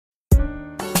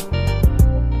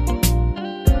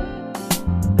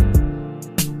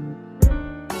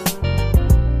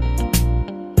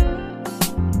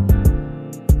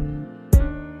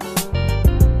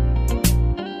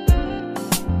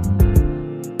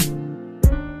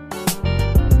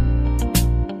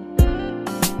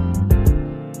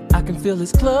feel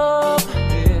his club,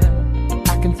 yeah.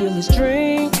 I can feel his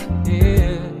drink,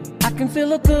 yeah. I can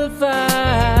feel a good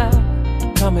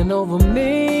vibe coming over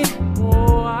me.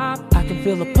 Oh, I can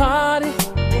feel a party,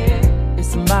 yeah. It's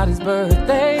somebody's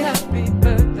birthday. Happy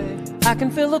birthday. I can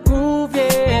feel a groove,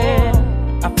 yeah.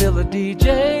 I feel a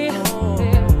DJ,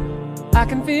 yeah. I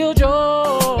can feel joy.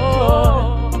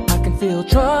 I can feel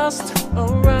trust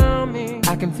around me.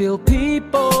 I can feel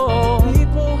people,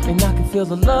 and I can feel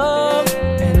the love,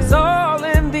 and it's all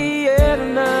in the air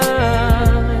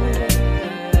tonight.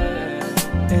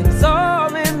 And it's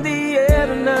all in the air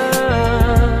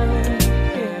tonight.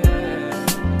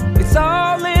 It's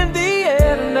all in the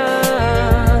air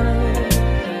tonight.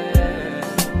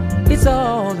 It's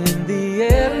all in the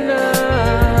air tonight.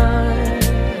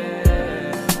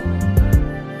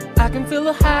 I can feel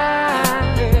a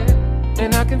high,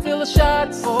 and I can feel a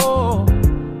shot. Oh,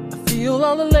 I feel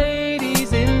all the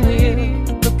ladies in here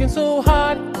looking so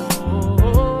hot.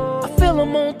 Oh, I feel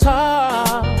them on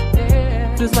top.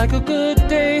 Yeah. Feels like a good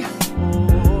day.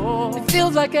 Oh, it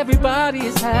feels like everybody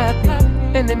is happy,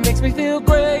 and it makes me feel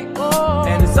great. Oh,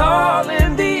 and it's all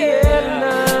in the air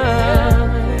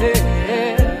tonight.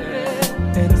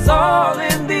 Yeah. And it's all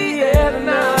in the air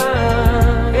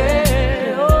tonight.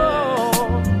 Yeah.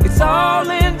 Oh, it's all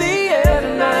in the air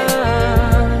tonight.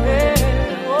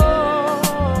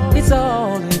 It's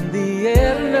all in the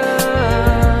air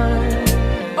tonight.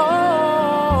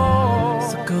 Oh,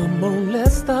 so come on,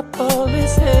 let's stop all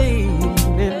this hating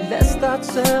and let's start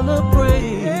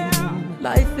celebrating.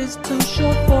 Life is too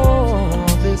short for all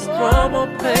this drama,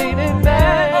 pain, and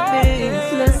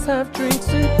madness. Let's have drinks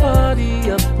and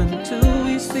party up until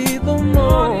we see the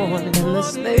morning. And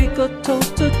let's make a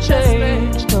toast to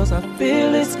change, 'cause I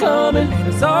feel it's coming, and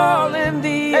it's all in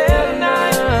the air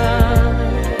tonight.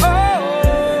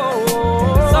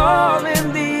 All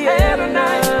in the air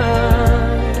tonight.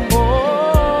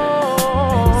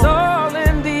 Oh, it's all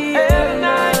in the air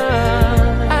tonight.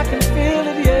 I can feel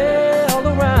it, yeah, all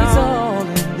around. It's all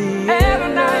in the air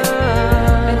tonight.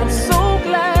 And I'm so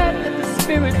glad that the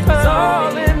spirit found. It's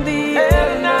all in the air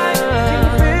tonight. Can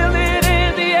you feel it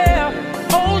in the air?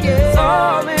 Oh yeah, it's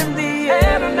all in the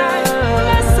air tonight.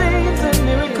 Blessings and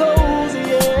miracles,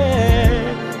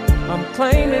 yeah. I'm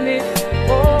claiming it.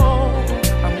 Oh,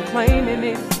 I'm claiming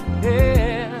it.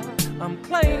 Yeah, I'm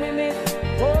claiming it.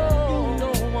 Oh, you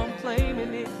know I'm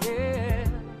claiming it.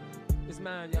 Yeah, it's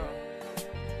mine, y'all.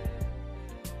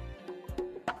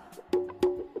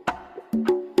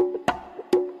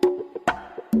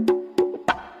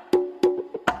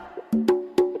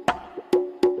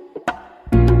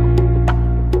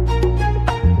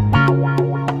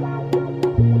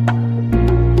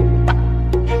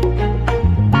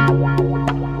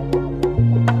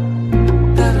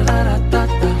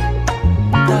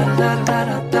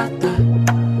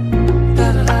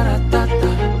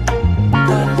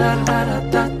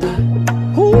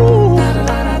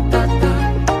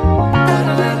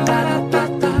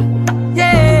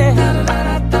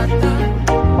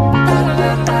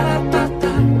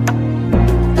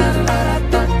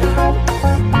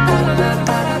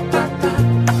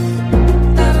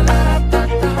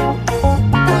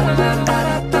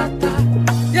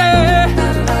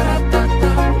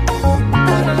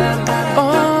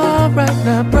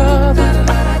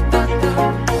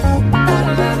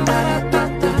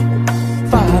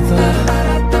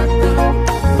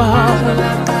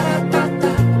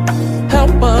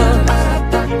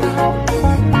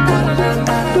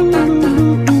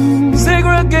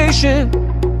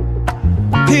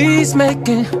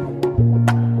 Peacemaking,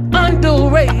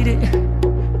 underrated,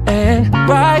 and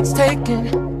rights taken,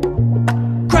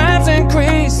 crimes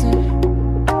increasing.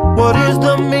 What is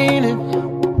the meaning?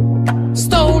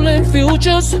 Stolen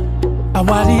futures.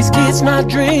 Why these kids not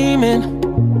dreaming?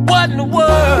 What in the world?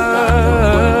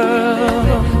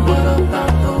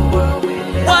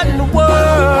 What in the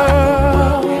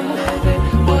world?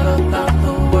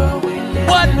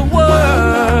 What in the world?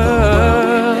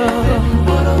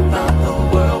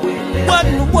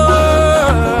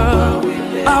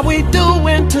 Are we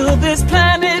doing to this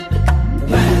planet?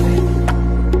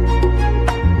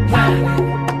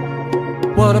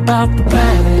 What about the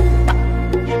planet?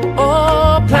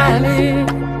 Oh, planet.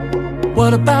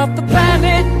 What about the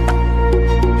planet?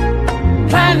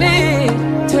 Planet,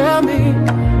 tell me.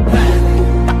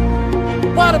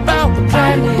 Planet. What about the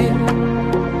planet?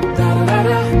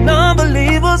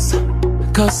 Non-believers,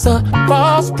 'cause of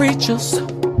false preachers.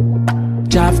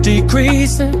 Jobs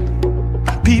decreasing,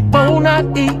 people not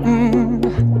eating.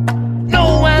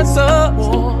 No answer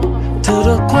to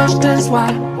the questions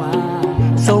why.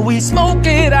 So we smoke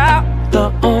it out,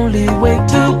 the only way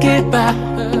to get by.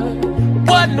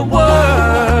 What in the world?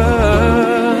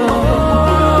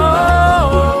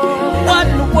 What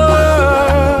in the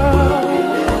world?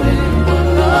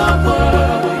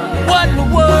 What in the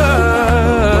world?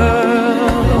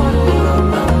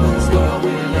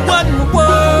 What in the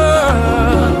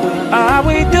world are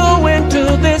we doing to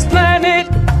this planet?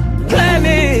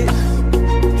 Planet.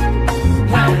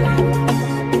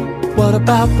 What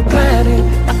about the planet?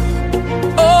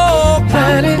 Oh,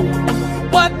 planet.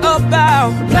 What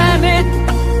about the planet?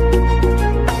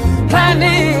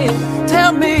 Planet,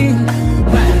 tell me.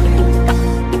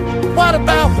 What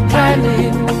about the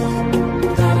planet?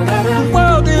 The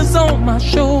world is on my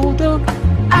shoulder.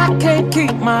 I can't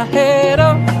keep my head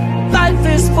up. Life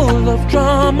is full of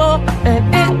drama,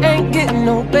 and it ain't getting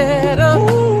no better.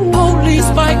 Police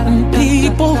fighting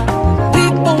people,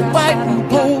 people fighting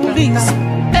police.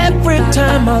 Every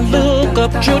time I look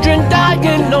up, children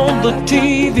dying on the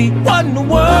TV. What in the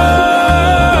world?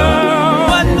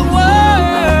 What in the world?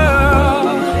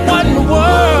 What in the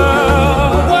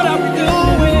world? What are we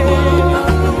doing?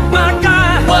 My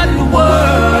God, what in the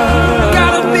world?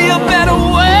 Gotta be a better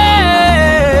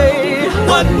way.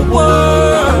 What in the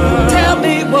world? Tell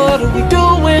me, what are we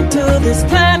doing to this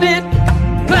planet?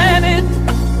 Planet,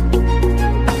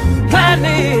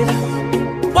 planet.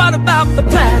 What about the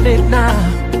planet now?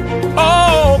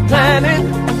 Oh, planet,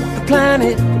 the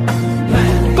planet.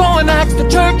 Go and ask the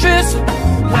churches.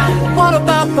 What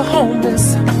about the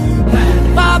homeless?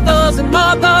 Fathers and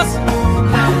mothers.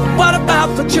 What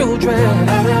about the children?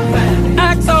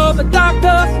 Ask all the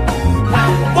doctors.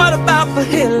 What about the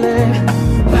healing?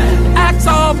 Ask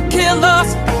all the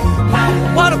killers.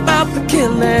 What about the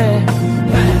killing?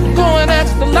 Go and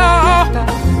ask the law.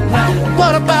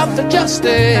 What about the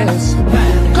justice?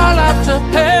 Call out to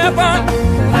heaven.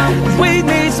 We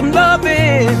need some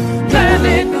loving.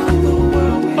 Planet,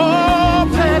 oh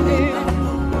planet.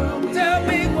 Tell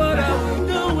me, what are we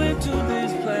doing to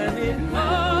this planet? Oh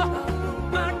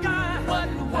my God, what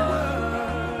in the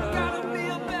world? Gotta be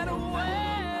a better way.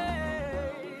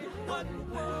 What in the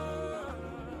world?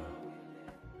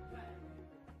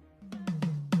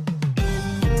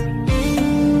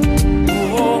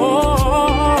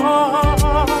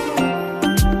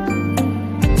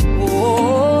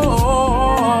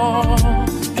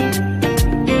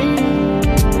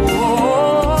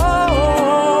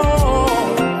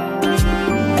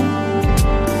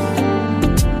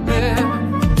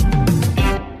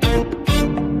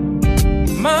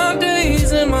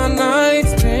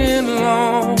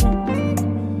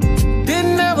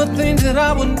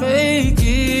 I would make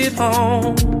it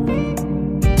home.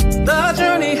 The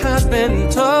journey has been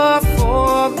tough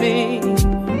for me,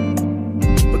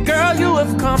 but girl, you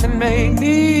have come and made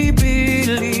me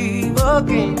believe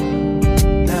again.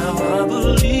 Now I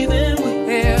believe in we're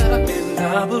and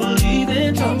I believe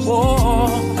in trust.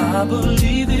 Oh, I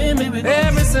believe in maybe.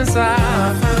 Ever since I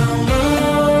found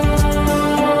love,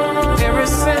 ever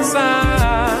since I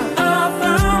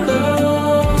found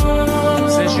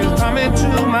love, since you come into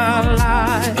my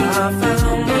life, I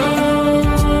found love.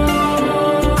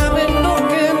 I've been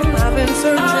looking, I've been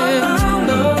searching,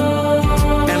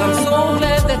 and I'm so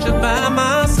glad that you're by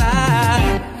my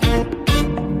side.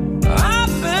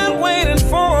 I've been waiting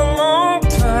for a long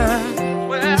time,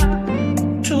 well,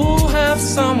 to have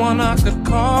someone I could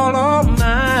call all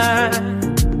mine.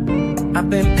 I've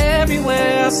been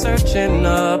everywhere, searching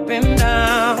up and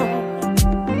down,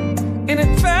 and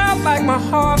it felt like my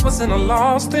heart was in a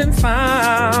lost and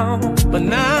found. But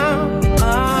now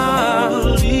I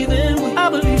believe in, I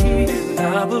believe in,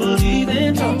 I believe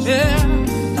in trust. Yeah,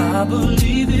 I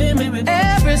believe in maybe.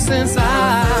 Ever since I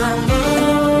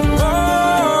found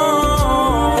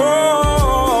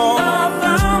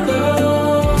love,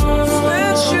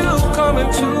 since you come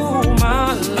into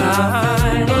my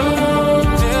life.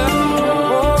 Yeah,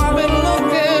 oh, I've been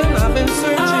looking, I've been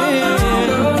searching.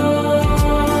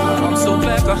 I'm so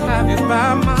glad to have you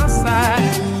by my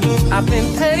side. I've been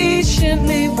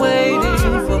patiently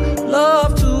waiting for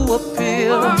love to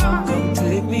appear. Come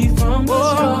take me from the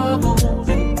struggle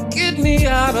and get me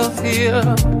out of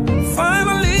here.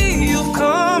 Finally you've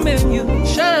come and you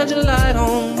shined your light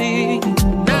on me.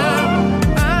 Now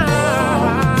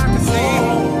I can see,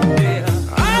 yeah,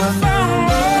 I found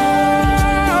love.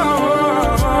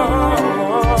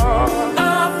 I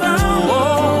found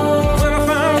love when I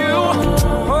found you.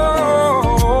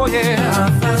 Oh yeah, I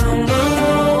found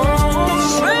love.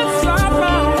 Since I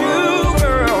found you,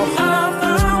 girl, I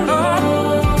found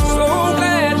love. So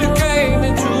glad you came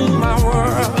into my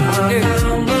world. Yeah.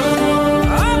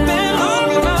 I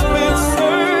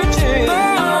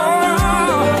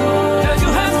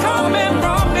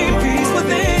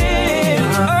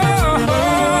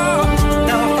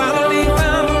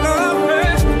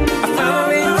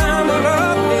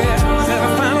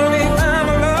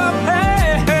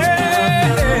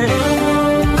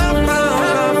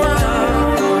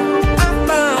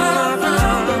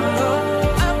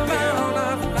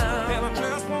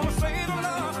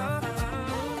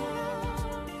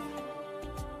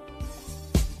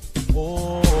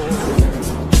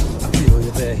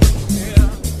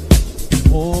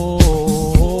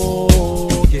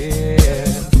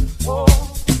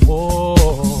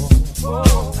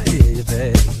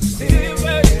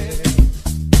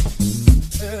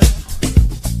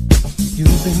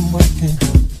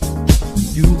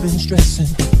you've been stressing.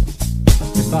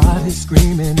 Your body's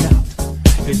screaming out.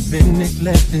 It's been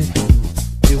neglected.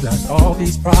 You got all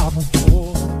these problems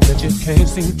that you can't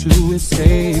seem to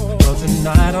escape. But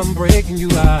tonight I'm breaking you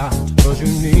out, 'cause you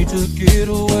need to get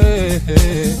away.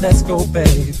 Let's go,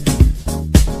 baby.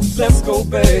 Let's go,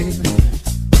 baby.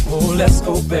 Oh, let's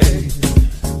go, baby.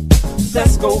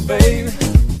 Let's go, baby.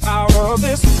 Out of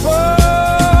this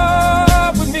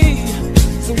club with me,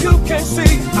 so you can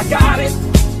see I got it.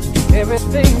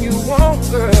 Everything you want,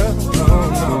 girl.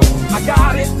 I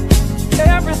got it.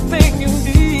 Everything you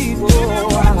need.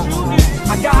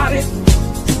 I got it.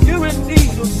 You're in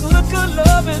need of good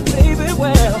loving, baby.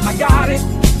 Well, I got it.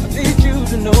 I need you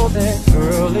to know that,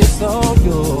 girl, it's all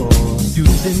yours.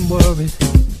 You've been worried,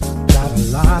 got a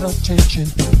lot of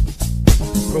tension,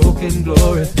 broken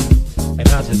glory, and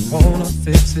I just wanna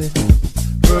fix it.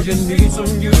 Girl, you need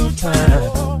some new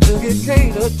time to get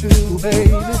catered to,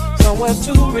 baby. Somewhere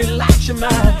to relax your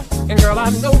mind. And girl, I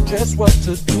know just what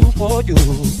to do for you.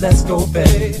 Let's go,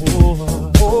 baby.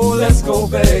 Oh, let's go,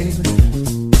 baby.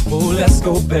 Oh, let's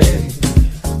go, baby.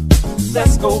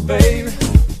 Let's go, baby.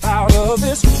 Out of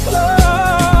this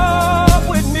club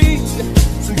with me,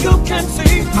 so you can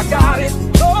see I got it.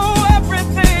 Oh,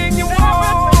 everything you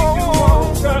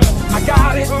want, girl, I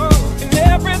got it. And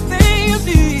everything you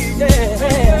need,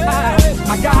 yeah,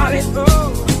 I got it.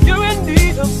 You're in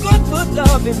need of good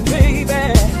loving, baby.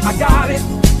 I got it.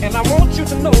 And I want you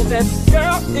to know that,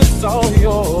 girl, it's all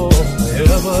yours.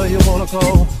 Wherever you wanna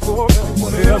go,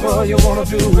 whatever you wanna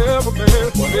do,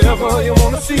 whatever you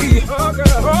wanna see. Oh,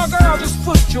 girl, just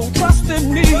put your trust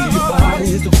in me. Your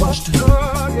body is the question,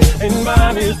 and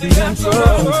mine is the answer.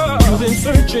 You've been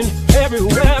searching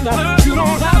everywhere now. You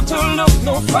don't have to look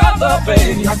no further,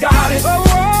 baby. I got it.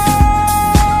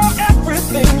 Oh,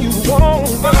 everything you want,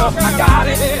 girl, I got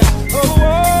it.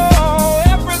 Oh,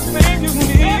 everything you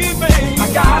need, baby, I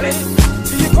got it.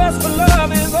 Your quest for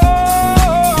love is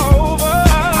over.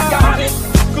 I got it.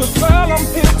 'Cause girl, I'm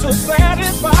here to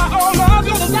satisfy all of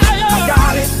your desires. I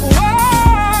got it.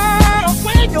 Whoa,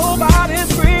 when your body's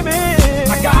screaming,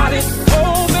 I got it.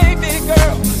 Oh, baby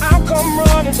girl, I'll come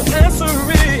running to answer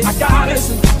it. I got it.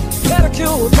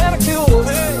 Pedicure,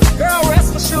 girl,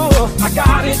 rest assured, I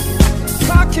got it.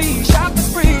 Car keys, shopping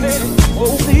spree,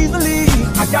 oh, please believe,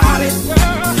 I got it.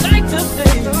 Night to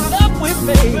day, love with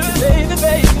me,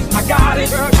 baby, I got it.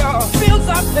 Bills I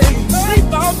pay,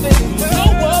 sleep all day, no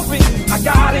worry, I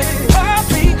got it.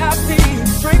 VIP,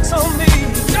 drinks on me,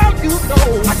 girl, you know,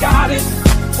 I got it.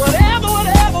 Whatever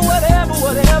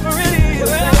it is,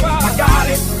 I got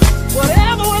it.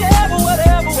 Whatever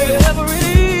it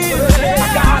is, I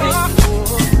got it.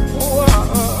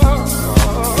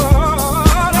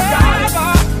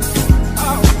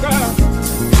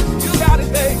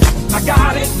 I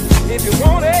got it, if you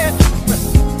want it.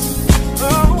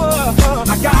 Oh,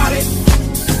 I got it.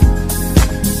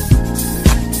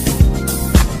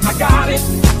 I got it.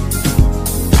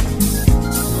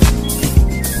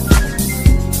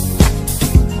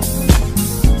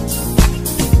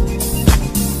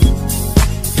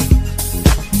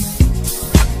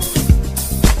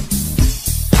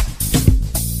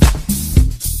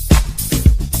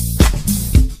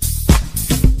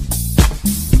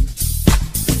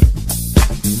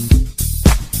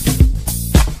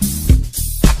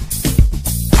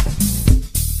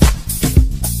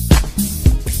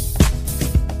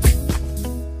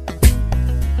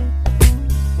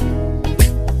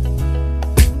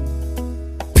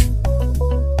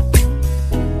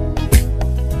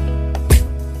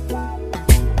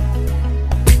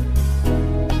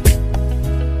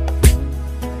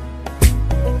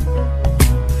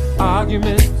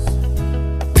 Arguments,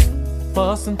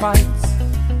 fuss and fights,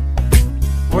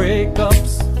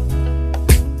 breakups,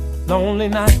 lonely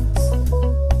nights,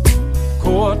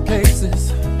 court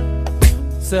cases,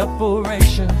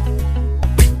 separation,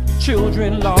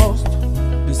 children lost.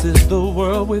 This is the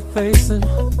world we're facing.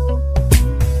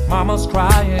 Mama's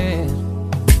crying,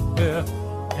 yeah.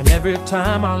 And every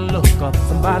time I look up,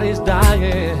 somebody's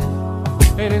dying.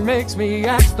 And it makes me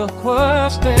ask the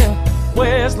question,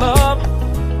 where's love?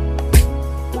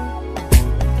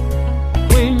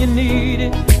 When you need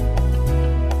it,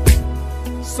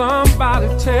 somebody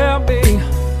tell me,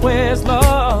 where's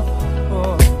love?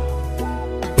 Oh.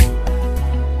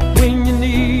 When you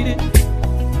need it,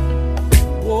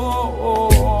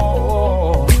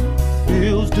 whoa,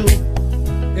 bills due,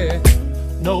 yeah,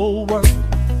 no work,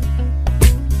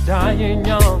 dying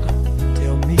young.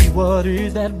 Tell me, what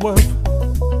is that worth?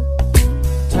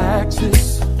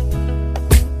 Taxes,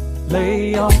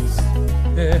 layoffs,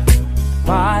 yeah,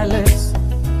 violence,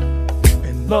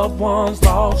 loved ones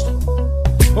lost.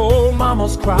 Oh,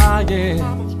 mama's crying.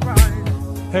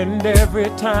 And every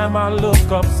time I look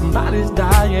up, somebody's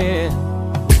dying.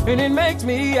 And it makes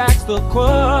me ask the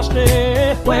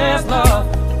question, where's love?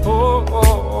 Oh,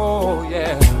 oh, oh,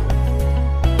 yeah.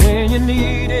 When you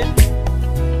need it,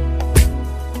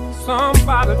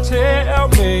 somebody tell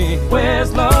me,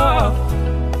 where's love?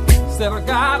 Said I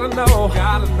gotta know,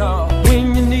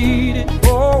 when you need it,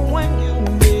 oh, when you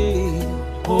need it.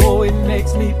 Oh, it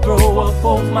makes me throw up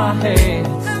both my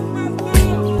hands.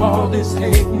 All this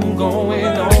hating going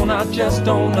on, I just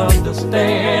don't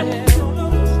understand.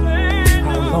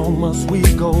 How long must we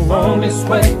go on this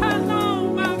way?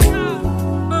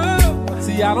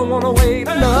 See, I don't wanna wait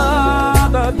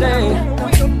another day.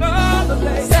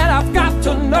 Said I've got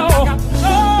to know.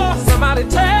 Somebody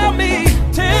tell me,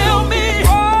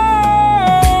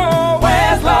 oh,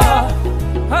 where's love?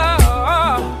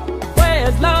 Oh,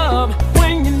 where's love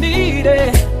when you need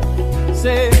it?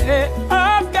 Say,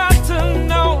 I've got to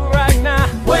know right now.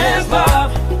 Where's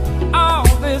love? All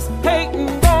this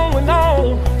hating going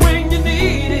on. When you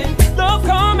need it, love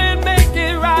come and make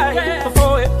it right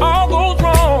before it all goes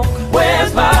wrong.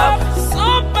 Where's love?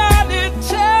 Somebody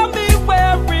tell me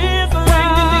where is love?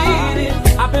 When you need it,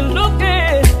 I've been looking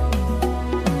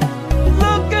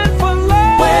for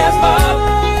love. Where's love?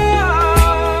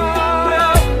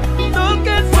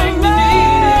 Looking for when you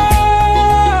need it.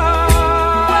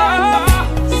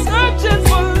 Searching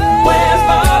for love. Where's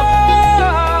love?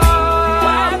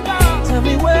 Tell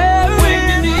me where when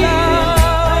you need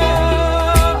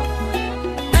love.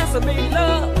 Answer me,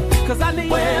 love, 'cause I need.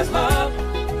 Where's love?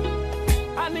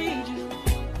 I need you.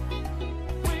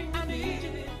 When you need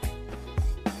it.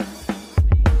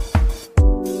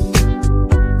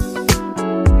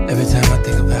 Every time I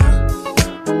think about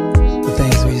the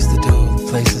things we used to do, the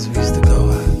places we used to go,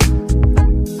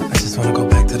 I just want to go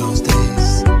back to those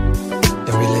days and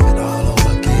relive it all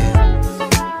over again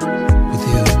with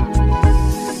you.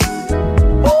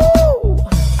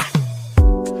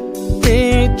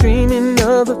 Daydreaming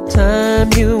of the time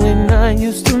you and I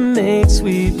used to make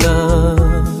sweet love.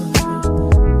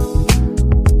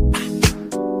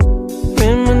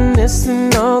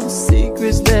 Reminiscing all the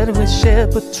secrets that we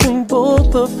shared between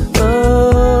both of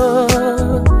us.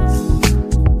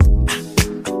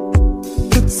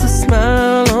 Puts a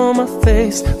smile on my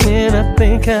face when I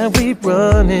think how we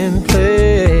run and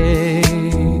play.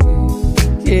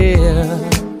 Yeah.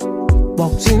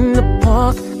 Walked in the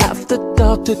park after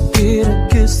dark to get a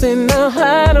kiss in our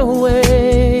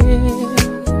hideaway.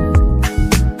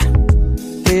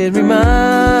 It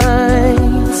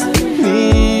reminds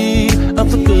me of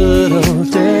the good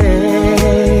old days.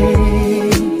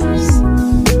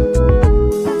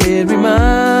 It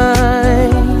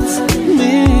reminds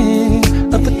me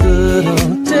of the good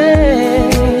old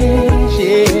days,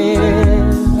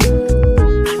 yeah.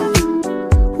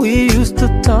 We used to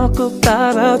talk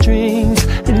about our dreams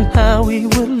and how we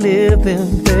would live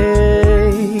them,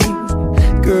 babe.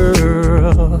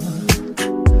 Girl,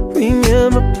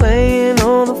 remember playing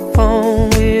on the phone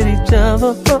with each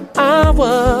other for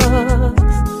hours,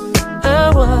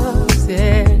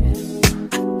 yeah.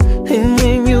 And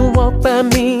when you walk by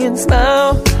me and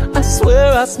smile, I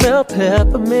swear I smell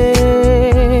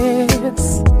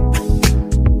peppermints.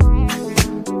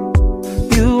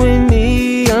 You and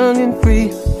me, young and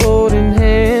free, holding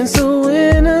hands so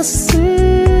innocent.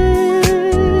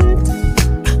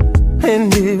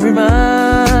 And it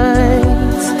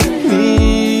reminds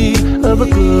me of a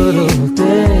good old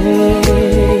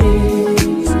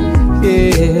days,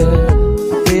 yeah.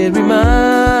 It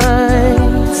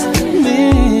reminds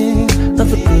me of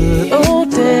the good old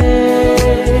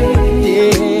days,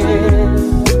 yeah.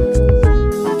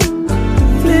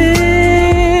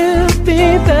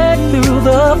 Flipping back through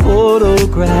the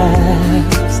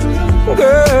photographs,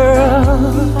 girl,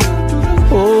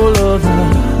 all of the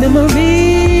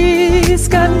memories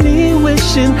got me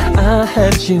wishing I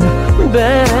had you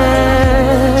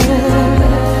back.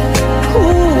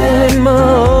 Ooh, in my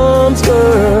arms,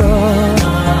 girl,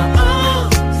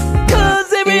 'cause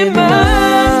it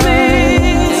reminds me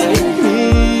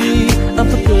of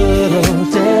the good old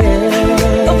days,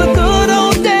 of the good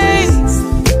old days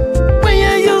when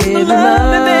you used to love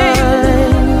me, baby.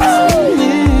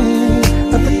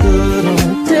 Of the good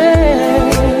old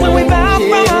days when we vowed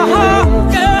from our heart,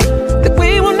 girl, that we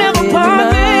will never part,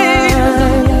 babe.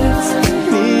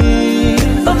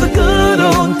 Of the good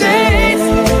old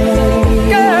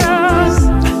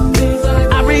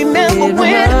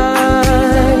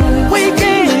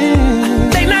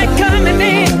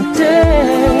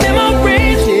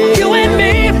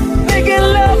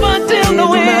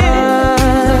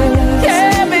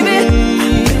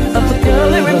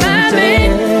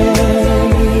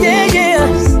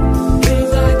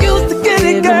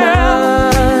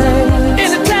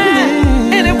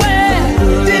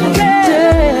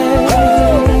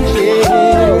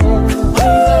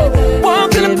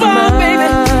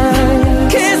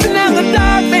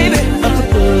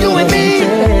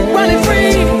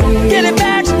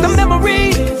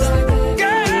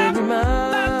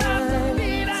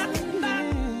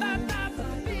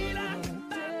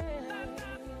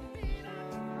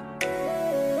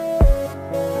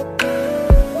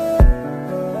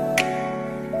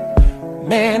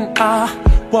Man,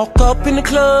 I walk up in the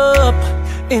club,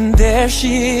 and there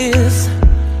she is,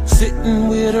 sitting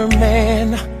with her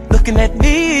man, looking at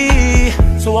me.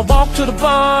 So I walk to the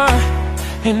bar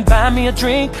and buy me a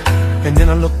drink, and then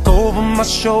I look over my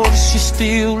shoulder, she's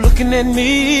still looking at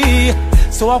me.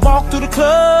 So I walk through the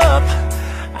club,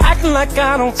 acting like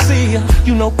I don't see her,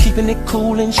 you know, keeping it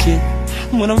cool and shit,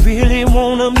 when I really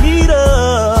wanna meet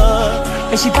her.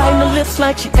 And she biting her lips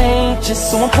like she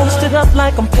anxious, so I'm posted up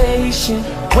like I'm patient,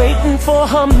 waiting for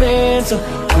her man to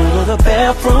go to the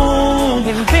bathroom.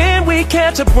 And then we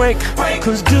catch a break,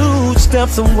 cause dude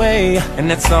steps away,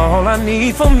 and that's all I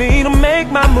need for me to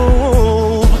make my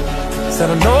move. Said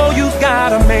I know you've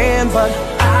got a man, but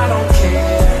I don't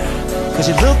care, cause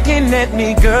you're looking at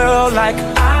me, girl, like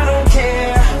I don't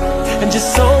care. And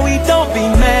just so we don't be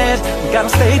mad, we gotta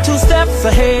stay 2 steps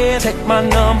ahead. Take my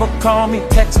number, call me,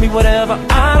 text me, whatever,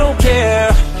 I don't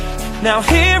care. Now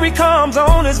here he comes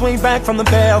on his way back from the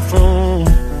bathroom.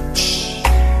 Shh,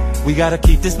 we gotta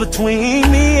keep this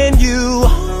between me and you.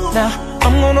 Now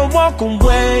I'm gonna walk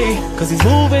away, cause he's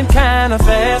moving kinda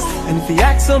fast, and if he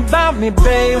asks about me,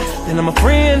 babe, then I'm a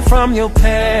friend from your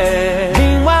past.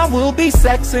 Meanwhile we'll be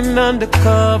sexing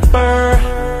undercover.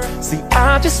 See,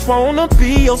 I just wanna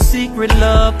be your secret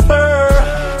lover.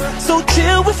 So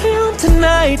chill with him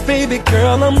tonight, baby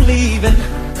girl, I'm leaving.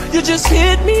 You just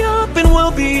hit me up and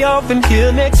we'll be off in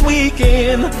here next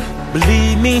weekend.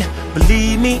 Believe me,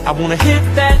 I wanna hit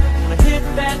that,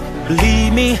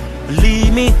 believe me,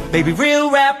 baby, real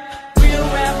rap.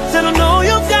 Said I know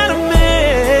you've got a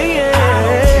man,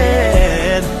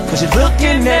 cause you're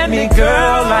looking at me,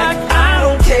 girl, like I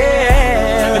don't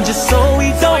care. And just so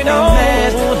we don't be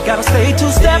mad, gotta stay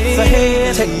 2 steps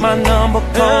ahead. Take my number,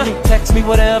 call me, text me,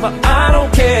 whatever, I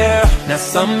don't care. Now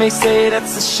some may say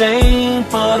that's a shame,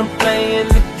 but I'm playing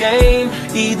the game.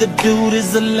 Either dude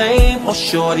is a lame, or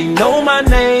shorty know my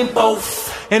name, both.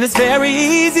 And it's very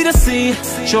easy to see,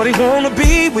 shorty wanna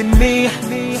be with me.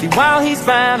 See, while he's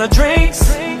buying her drinks,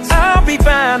 I'll be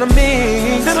buying her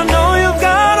me. Then I know you've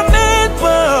got a man,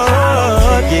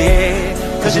 but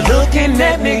yeah, cause you're looking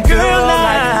at me, girl,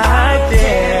 like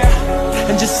there.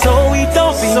 And just so we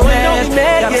don't be mad,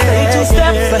 gotta stay 2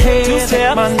 steps ahead.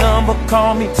 Take my number,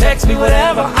 call me, text me,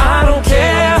 whatever, I don't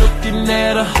care. I'm looking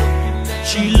at her,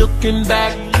 she looking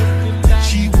back,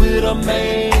 she with a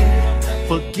man.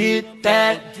 Forget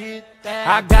that,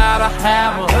 I gotta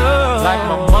have her, like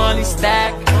my money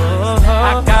stack.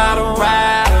 I gotta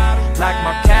ride, like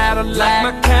my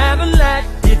Cadillac.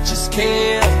 It just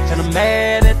cares, and I'm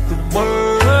mad at the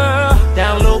world.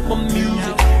 Download my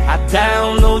music, I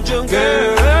download your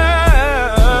girl.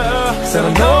 Said I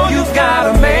know you've got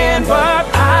a man, but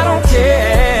I don't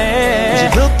care.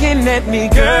 You're looking at me,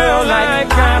 girl,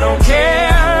 like I don't care.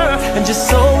 And just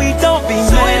so we don't be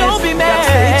mad,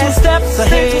 stay 2 steps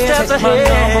ahead. Take my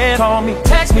number, call me,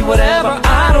 text me, whatever,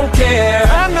 I don't care.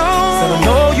 I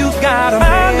know you've got a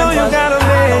man,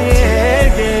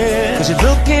 cause you're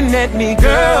looking at me,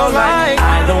 girl, like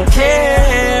I don't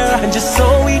care. And just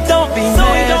so we don't be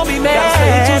mad,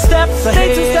 stay 2 steps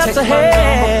ahead. Take my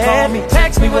number, call me,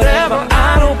 text me, whatever,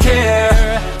 I don't care.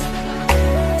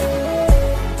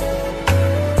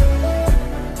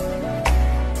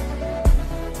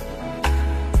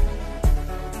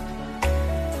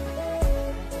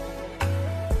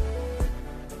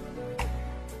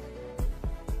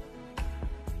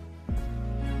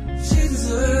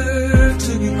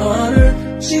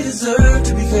 She deserved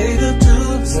to be catered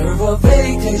to, deserve a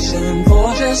vacation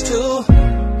for just 2.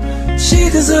 She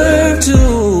deserved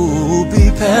to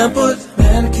be pampered,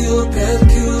 manicure,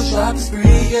 pedicure, shopping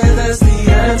spree, yeah, that's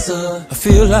the answer. I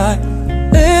feel like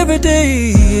every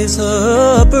day is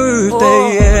her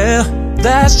birthday, yeah.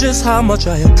 That's just how much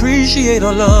I appreciate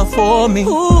her love for me.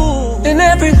 And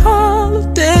every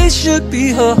holiday should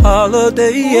be her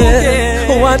holiday, yeah.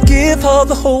 Oh, I'd give her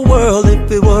the whole world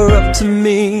if it were up to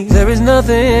me. There is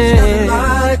nothing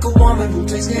like a woman who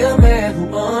takes care of a man,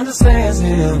 who understands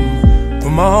him.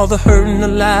 From all the hurt and the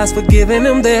lies, forgiving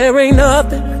him, there ain't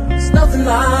nothing. There's nothing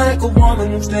like a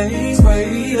woman who stays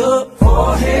prayed up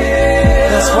for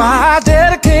him. That's why I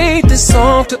dedicate this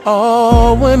song to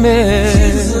all women.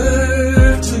 She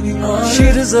deserves to be honored.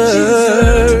 She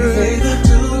deserves to be catered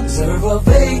to, deserve a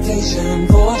vacation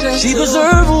for just 2. She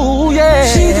deserves, ooh, yeah.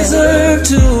 She deserves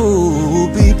to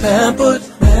be pampered,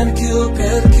 manicure,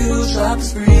 pedicure, shopping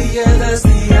spree, yeah, that's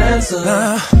the answer.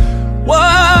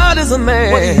 What is a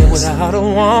man without a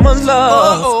woman's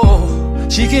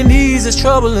love? She can ease his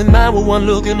trouble and mind with one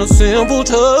look and a simple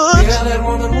touch. Yeah, that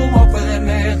woman will walk for that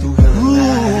man through hell and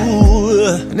high.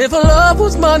 And if her love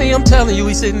was money, I'm telling you,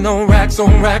 he's sitting on racks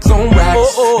on racks on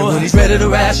racks. And when he's ready to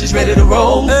rap, she's ready to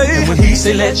roll. And when he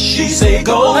say let, she say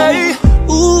go.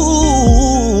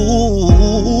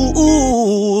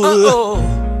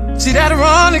 See, that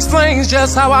run explains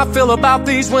just how I feel about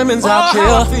these women's out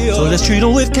here. So let's treat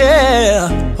them with care.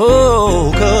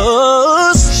 Oh,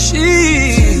 cause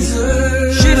she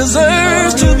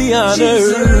deserves to be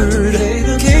honored,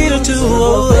 catered to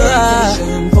her.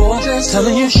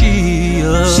 Telling you she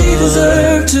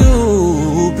deserves to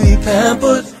be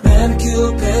pampered,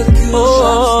 manicure, pedicure,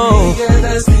 shots, yeah,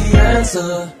 that's the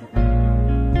answer.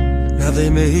 Now they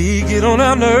may get on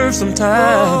our nerves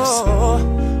sometimes,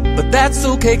 but that's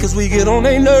okay, cause we get on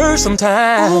their nerves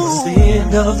sometimes. At the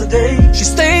end of the day, she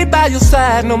stayed by your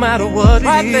side no matter what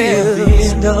it is. At the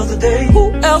end of the day,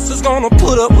 who else is gonna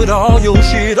put up with all your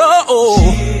shit?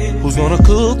 Who's gonna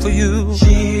cook for you?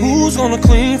 Who's gonna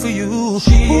clean for you?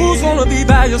 Who's gonna be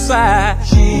by your side?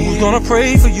 Who's gonna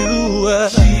pray for you?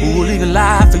 Who will even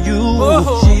lie for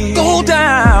you? Go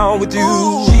down with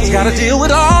you. She's gotta deal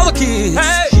with all the kids.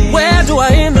 Where do I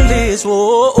end the list?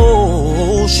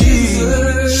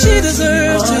 She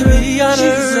deserves to be honored.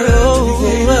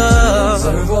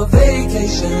 Deserve a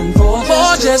vacation for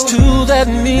just two that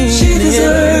means she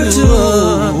deserves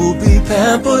to be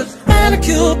pampered,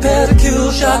 manicure,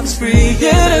 pedicure, shopping's free.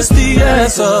 Yeah, that's the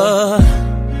answer.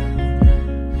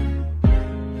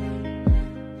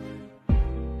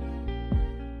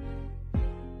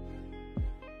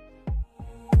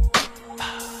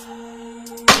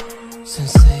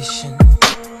 Sensation,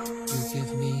 you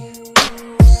give me.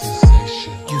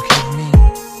 Sensation, you give me.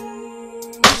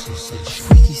 Sensation,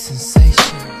 freaky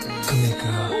sensation. Come here,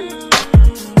 girl.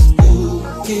 You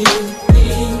give me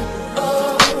a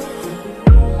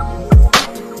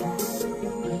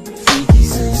freaky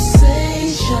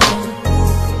sensation.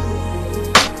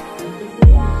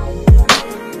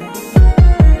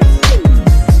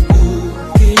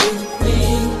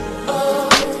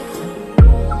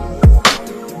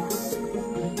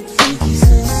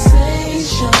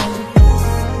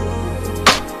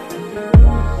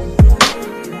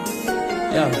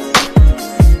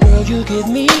 Girl, you give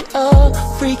me a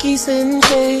freaky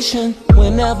sensation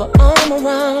whenever I'm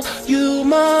around you,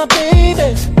 my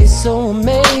baby. It's so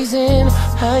amazing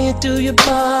how you do your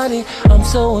body. I'm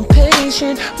so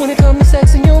impatient when it comes to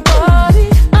sex in your body.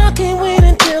 I can't wait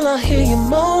until I hear you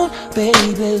moan,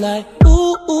 baby, like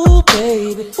ooh, ooh,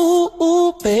 baby, ooh,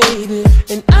 ooh, baby.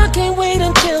 And I can't wait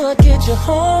until I get you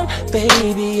home,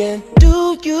 baby, and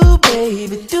do you,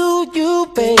 baby,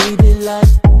 like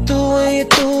the way you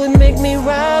do it make me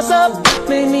rise up,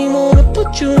 make me wanna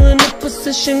put you in a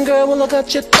position, girl. Well, I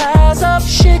got your thighs up,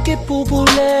 shake it, boo boo,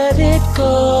 let it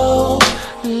go,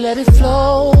 let it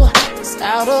flow. It's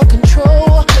out of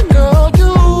control, girl.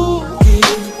 You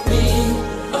give me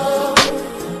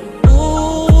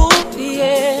ooh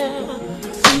yeah,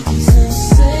 freaky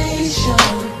sensation.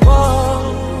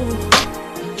 Whoa,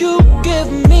 you give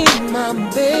me my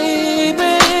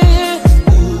baby.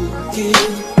 You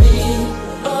give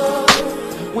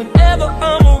whenever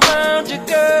I'm around you,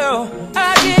 girl,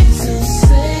 I get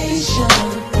sensation,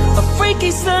 a freaky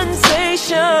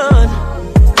sensation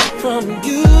from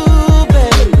you,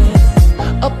 baby.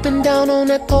 Up and down on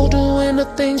that pole, doing the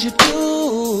things you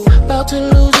do. About to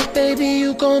lose it, baby,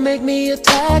 you gon' make me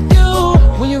attack you.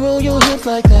 When you roll your hips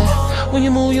like that, when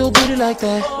you move your booty like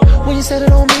that, when you set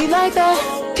it on me like that,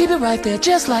 keep it right there,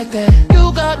 just like that.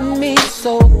 You got me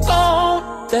so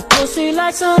gone. That pussy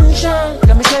like sunshine,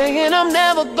 got me saying I'm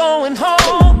never going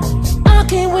home. I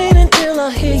can't wait until I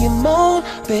hear you moan,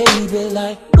 baby,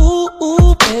 like ooh,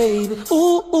 ooh, baby,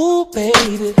 ooh, ooh,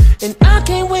 baby. And I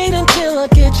can't wait until I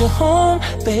get you home,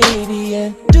 baby,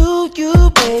 and do you,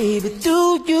 baby,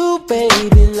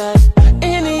 like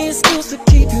any excuse to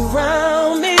keep you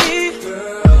around me,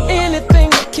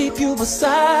 anything to keep you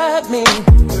beside me.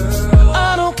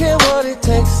 I don't care what it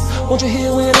takes, won't you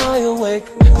hear when I awake?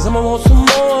 Cause I'ma want some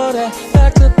more of that,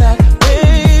 back to back,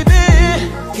 baby.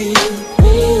 Give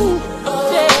me,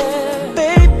 yeah,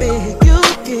 baby, you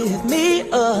give me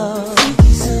a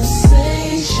freaky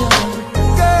sensation.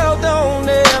 Girl, don't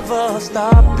ever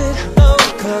stop it,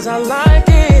 cause I like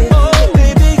it. Oh,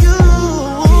 baby,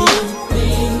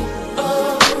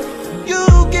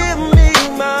 you give me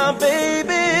my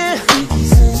baby. Freaky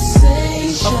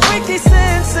sensation, a freaky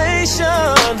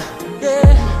sensation,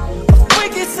 yeah.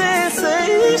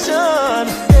 Sensation,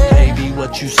 yeah. Baby,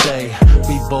 what you say?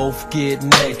 We both get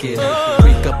naked,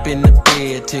 freak up in the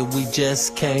bed till we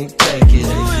just can't take it.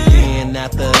 Then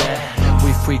after that,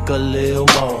 we freak a little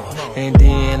more, and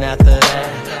then after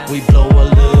that, we blow a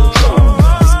little drum.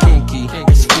 It's kinky,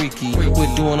 it's freaky.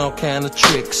 quit doing all kind of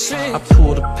tricks. I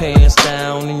pull the pants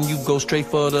down and you go straight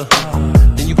for the.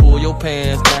 Then you pull your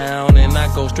pants down and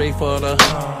I go straight for the.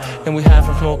 And we high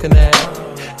from smoking that,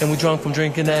 and we drunk from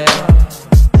drinking that.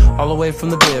 All the way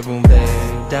from the bedroom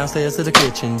bed, downstairs to the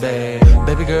kitchen bed.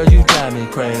 Baby girl, you drive me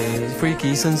crazy,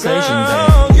 freaky sensation,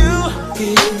 babe.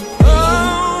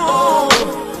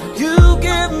 You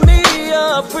give me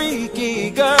a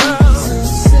freaky girl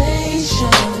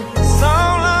sensation. It's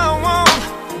all I want,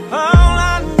 all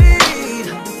I need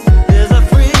is a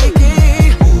freaky.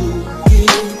 You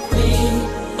give me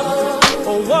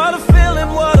oh, what a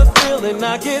feeling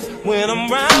I get when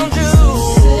I'm around you.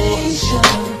 Sensation.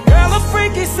 Girl, a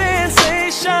freaky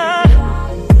sensation.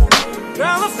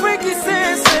 Girl, a freaky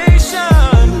sensation.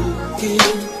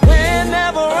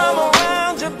 Whenever I'm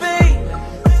around you, babe,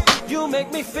 you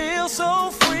make me feel so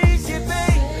freaky,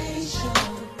 babe.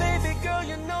 Baby girl,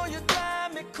 you know you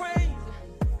drive me crazy.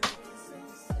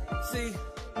 See,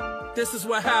 this is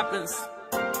what happens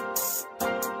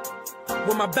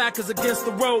when my back is against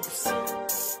the ropes.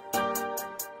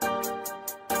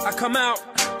 I come out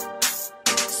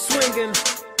swinging.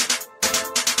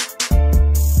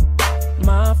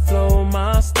 My flow,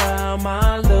 my style,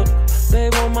 my look. They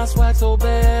want my swag so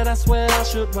bad, I swear I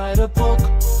should write a book.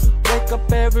 Wake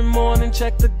up every morning,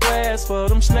 check the grass for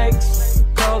them snakes.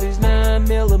 Call these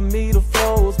 9mm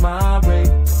flows my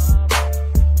rate.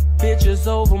 Bitches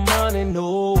over money,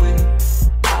 no way.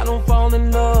 I don't fall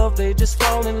in love, they just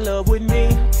fall in love with me.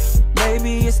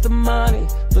 Maybe it's the money,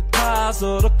 the cars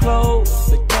or the clothes.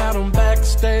 They got them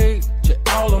backstage at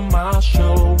all of my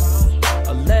shows.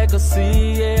 A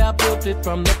legacy, yeah, I built it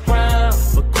from the ground.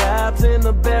 But crabs in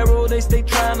the barrel, they stay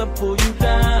trying to pull you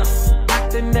down.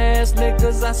 Acting ass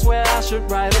niggas, I swear I should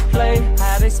write a play.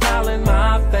 How they smile in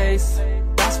my face,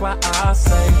 that's why I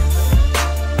say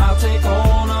I'll take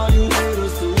on all you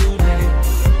haters today.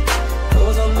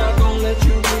 Cause I'm not gonna let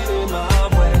you get in my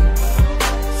way.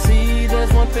 See,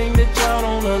 there's one thing that y'all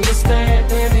don't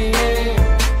understand. In the end,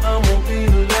 I won't be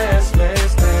the last man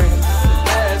stand.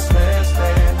 The last man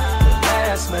stand. The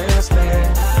last man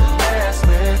stand. The last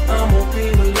man, I won't be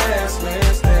the last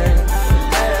man stand. The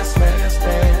last man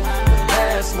stand. The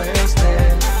last man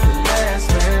stand. The last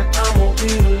man, I won't be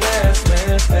the last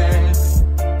man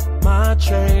stand. My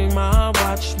chain, my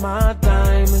watch, my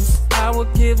diamonds, I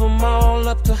would give them all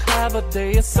up to have a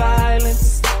day of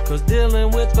silence. Cause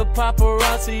dealing with the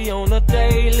paparazzi on a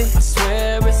daily, I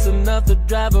swear it's enough to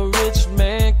drive a rich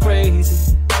man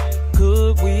crazy.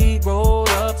 Good weed rolled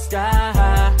up sky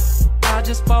high. I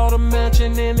just bought a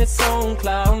mansion and it's on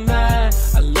cloud 9.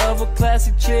 I love a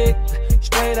classy chick,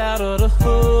 straight out of the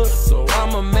hood. So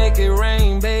I'ma make it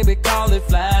rain, baby, call it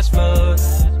flash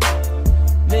floods.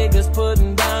 Niggas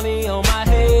putting bounty on my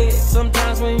head.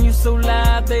 Sometimes when you so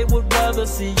loud, they would rather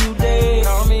see you dead.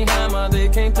 Call me hammer, they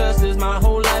can't touch this. My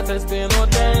whole life has been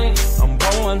ordained. I'm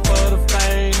going for the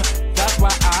fame. That's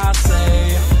why I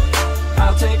say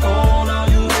I'll take on all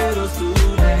you haters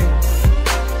today.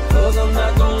 Cause I'm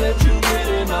not gonna let you get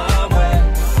in my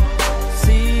way.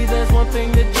 See, there's one thing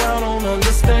that y'all don't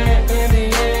understand. In the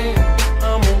end,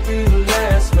 I'm gonna be the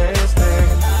last man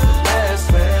stand. The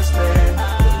last man stand.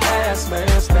 Last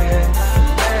man stand, the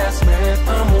last man,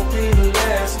 I'm gonna be the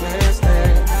last man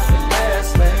stand. The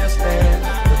last man stand,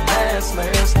 the last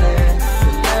man stand.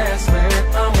 The last man,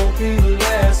 I'm gonna be the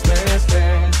last man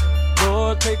stand.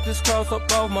 Lord, take this cross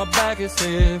up off my back, it's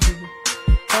heavy.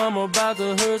 I'm about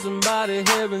to hurt somebody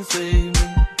here and save me.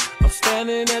 I'm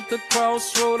standing at the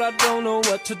crossroad, I don't know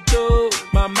what to do.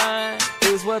 My mind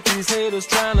is what these haters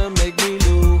trying to make me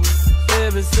lose.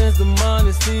 Ever since the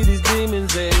money, see these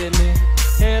demons at me.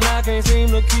 And I can't seem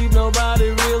to keep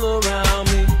nobody real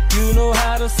around me. You know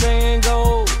how the saying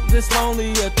goes, this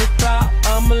lonely at the top.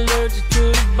 I'm allergic to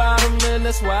the bottom and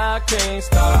that's why I can't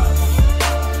stop.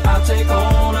 I'll take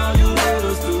on all you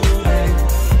haters today.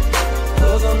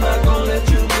 Cause I'm not gonna let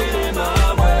you get in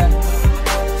my way.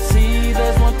 See,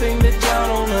 there's one thing that y'all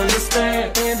don't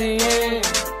understand. In the end,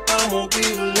 I won't be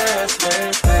the last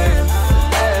man stand.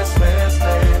 The last man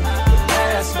stand. The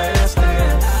last man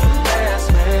stand. The last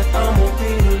man, I'm gonna be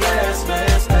the last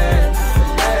man stand.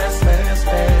 The last man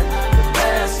stand. The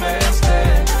last man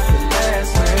stand. The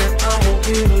last man, I'm gonna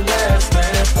be the last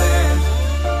man stand.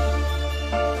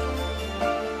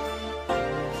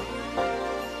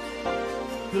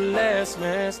 The last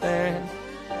man stand.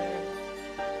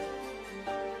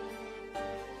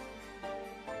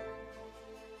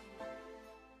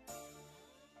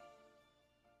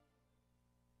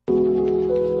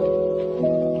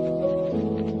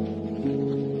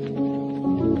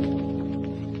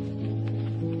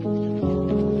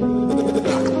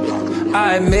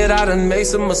 I admit I done made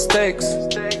some mistakes.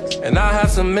 and I have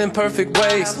some imperfect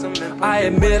ways. I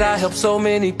admit I helped so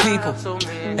many people,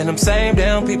 and them same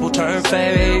damn people turn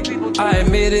fake. I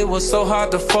admit it was so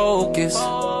hard to focus.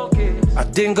 I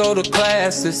didn't go to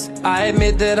classes. I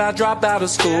admit that I dropped out of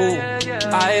school.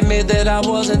 I admit that I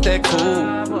wasn't that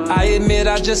cool. I admit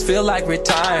I just feel like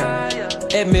retiring.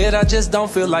 Admit I just don't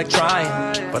feel like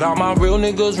trying. But all my real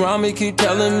niggas around me keep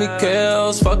telling me,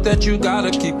 Kels, fuck that, you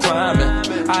gotta keep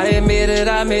climbing. I admit it,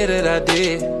 I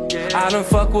did. I done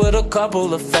fuck with a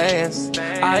couple of fans.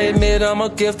 I admit I'm a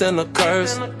gift and a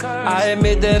curse. I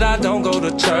admit that I don't go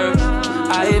to church.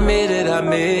 I admit it, I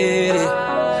admit it.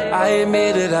 I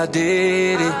admit it, I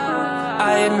did it.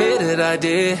 I admit it, I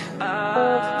did.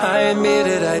 I admit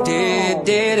it, I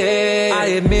did it. I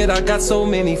admit I got so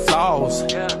many flaws.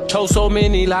 Told so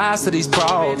many lies to these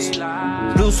frauds.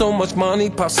 Blew so much money,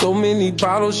 pop so many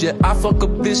bottles. Yeah, I fuck a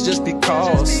bitch just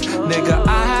because. Nigga,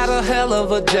 I had a hell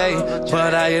of a day,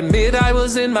 but I admit I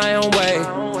was in my own way.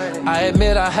 I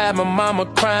admit I had my mama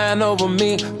crying over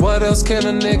me. What else can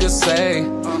a nigga say?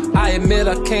 I admit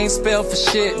I can't spell for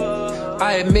shit.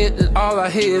 I admit that all I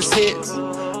hear is hits.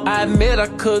 I admit I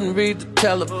couldn't read the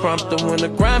teleprompter when the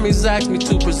Grammys asked me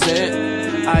to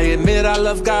present. I admit I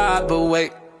love God, but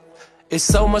wait, it's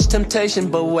so much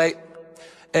temptation, but wait.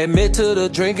 Admit to the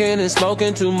drinking and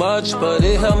smoking too much, but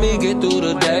it helped me get through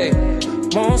the day.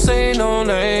 Won't say no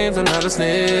names, I'm not a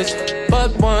snitch,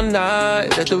 but one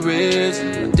night at the Ritz,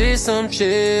 I did some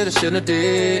shit I shouldn't have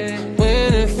did.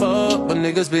 When it fuck, but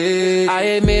niggas big. I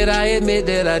admit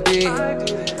that I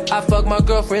did. I fucked my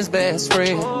girlfriend's best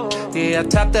friend. Yeah, I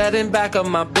tapped that in back of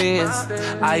my Benz.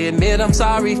 I admit I'm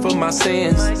sorry for my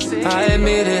sins. I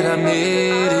admit it, I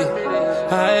admit it.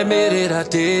 I admit it, I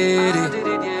did it.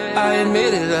 I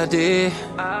admit it, I did.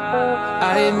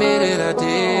 I admit it, I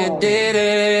did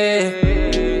it.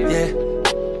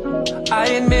 Yeah. I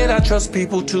admit I trust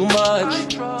people too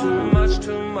much. Too much.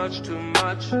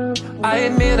 I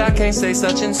admit I can't say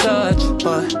such and such,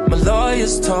 but my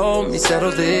lawyers told me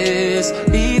settle this,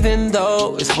 even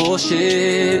though it's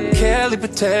bullshit. Kelly,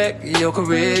 protect your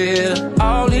career.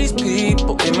 All these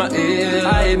people in my ear.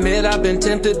 I admit I've been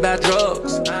tempted by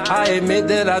drugs. I admit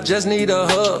that I just need a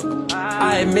hug.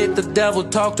 I admit the devil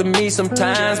talk to me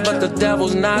sometimes, but the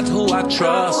devil's not who I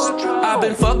trust. I've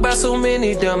been fucked by so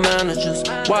many damn managers.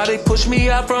 Why they push me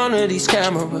out front of these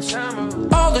cameras?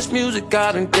 All this music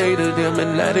got dated them,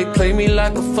 and now they play me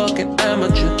like a fucking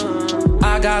amateur.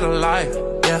 I got a life,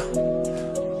 yeah.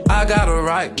 I got a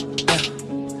right,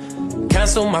 yeah.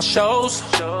 Cancel my shows,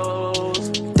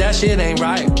 that shit ain't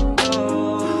right.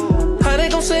 How they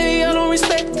gon' say I don't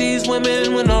respect these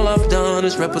women when all I've done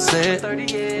is represent?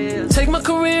 Take my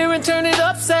career and turn it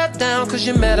upside down, cause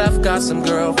you're mad I've got some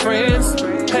girlfriends.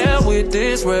 Hell with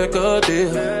this record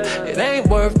deal, it ain't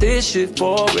worth this shit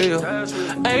for real.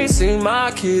 Ain't seen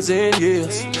my kids in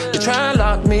years. They try and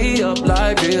lock me up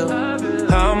like Bill.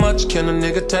 How much can a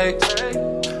nigga take?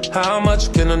 How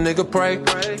much can a nigga pray?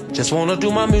 Just wanna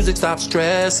do my music, stop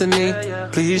stressing me.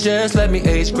 Please just let me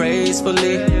age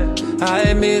gracefully. I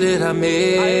admit it, I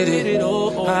made it.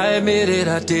 I admit it,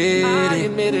 I did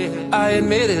it. I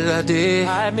admit it, I did.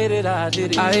 I admit it, I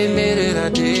did it. I admit it, I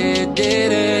did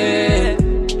it.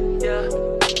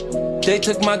 They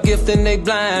took my gift and they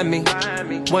blind me.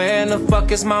 Where in the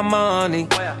fuck is my money?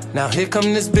 Now here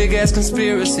come this big ass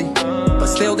conspiracy, but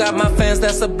still got my fans,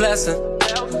 that's a blessing.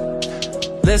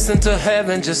 Listen to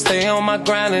heaven, just stay on my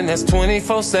grind, and that's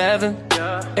 24/7.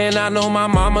 And I know my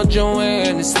mama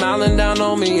Joanne is smiling down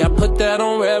on me. I put that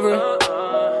on Reverend.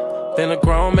 Been a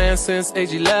grown man since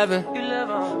age 11.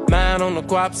 Mine on the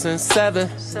guap since 7.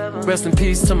 Rest in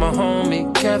peace to my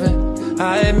homie Kevin.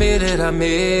 I admit it, I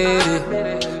made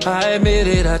it. I admit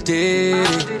it, I did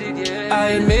it. I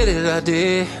admit it, I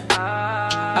did.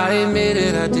 I admit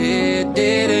it, I did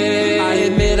it.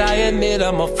 I admit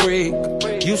I'm a freak.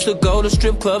 Used to go to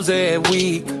strip clubs every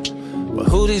week, but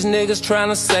who these niggas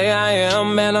tryna say I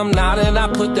am? Man, I'm not, and I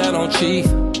put that on Chief.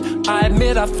 I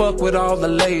admit I fuck with all the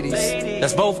ladies,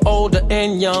 that's both older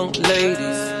and young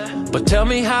ladies. But tell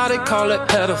me how they call it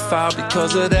pedophile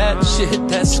because of that shit,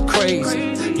 that's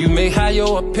crazy. You may have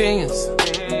your opinions,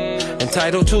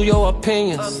 entitled to your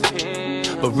opinions,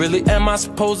 but really am I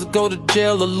supposed to go to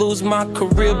jail or lose my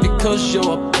career because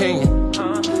your opinion?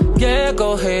 Yeah,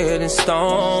 go ahead and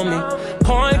stone me,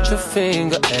 point your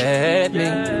finger at me,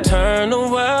 turn the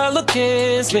world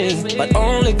against me, but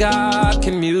only God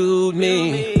can mute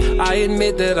me. I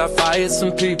admit that I fired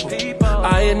some people.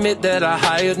 I admit that I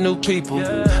hired new people.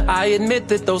 I admit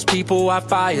that those people I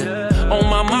fired on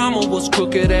my mama was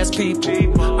crooked ass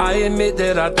people. I admit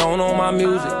that I don't own my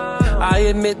music. I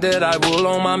admit that I will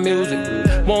own my music.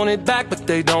 Want it back, but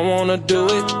they don't wanna do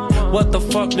it. What the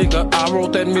fuck, nigga, I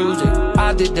wrote that music.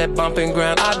 I did that bump and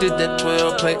grind, I did that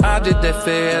 12 play, I did that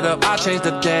fed up, I changed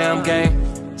the damn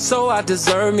game. So I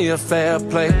deserve me a fair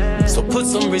play. So put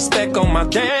some respect on my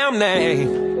damn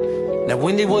name. Now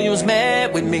Wendy Williams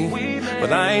mad with me,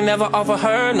 but I ain't never offer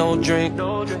her no drink.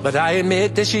 But I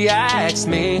admit that she asked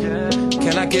me,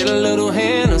 can I get a little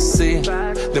Hennessy?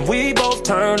 Then we both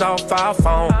turned off our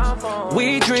phones.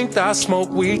 We drink, I smoke,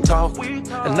 we talk,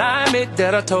 and I admit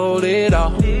that I told it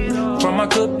all, from my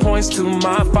good points to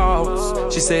my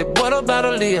faults. She said, what about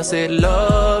Aaliyah? I said,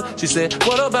 love. She said,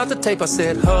 what about the tape? I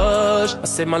said, hush. I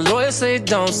said, my lawyer said,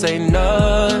 don't say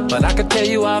none, but I can tell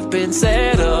you I've been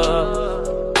set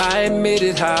up. I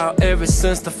admitted how ever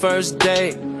since the first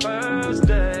day,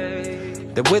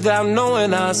 that without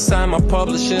knowing I signed my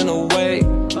publishing away.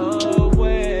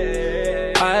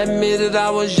 I admitted I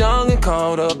was young and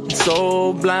caught up and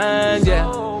so blind,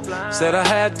 yeah. Said I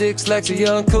had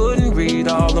dyslexia and couldn't read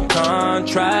all the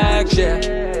contracts, yeah.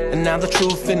 And now the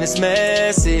truth in this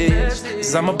message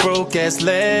is I'm a broke-ass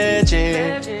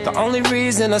legend. The only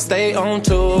reason I stay on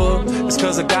tour is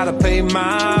cause I gotta pay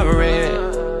my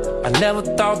rent. I never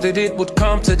thought that it would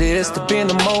come to this, to being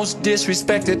the most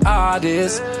disrespected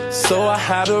artist. So I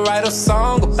had to write a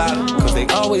song about it, cause they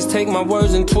always take my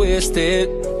words and twist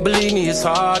it. Believe me, it's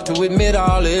hard to admit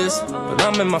all this, but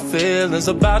I'm in my feelings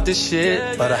about this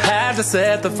shit. But I had to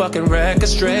set the fucking record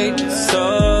straight.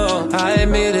 So I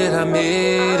admit it, I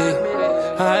made it.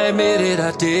 I admit it,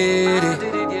 I did it.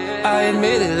 I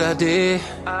admit it, I did.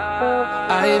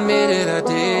 I admit it, I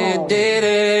did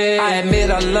it. I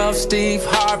admit I love Steve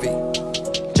Harvey,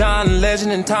 John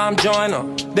Legend and Tom Joyner.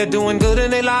 They're doing good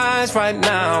in their lives right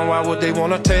now. Why would they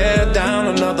wanna tear down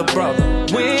another brother?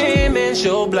 Women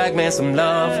show black men some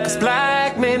love, cause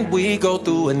black men, we go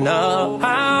through enough.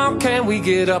 How can we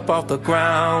get up off the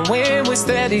ground when we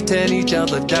steady tearing each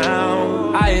other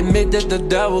down? I admit that the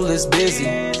devil is busy,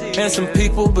 and some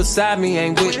people beside me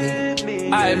ain't with me.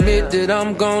 I admit that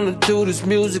I'm gonna do this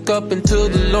music up until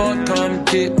the Lord come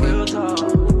get me.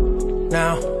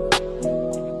 Now,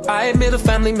 I admit a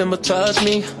family member touched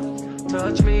me.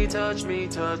 Touch me, touch me,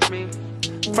 touch me.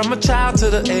 From a child to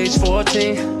the age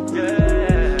 14,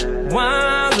 yeah.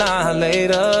 While I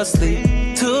laid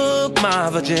asleep, took my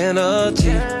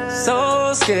virginity.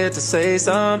 So scared to say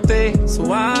something, so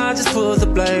I just put the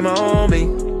blame on me.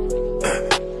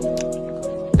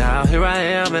 Now here I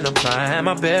am and I'm trying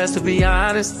my best to be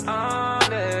honest,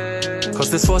 cause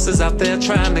there's forces out there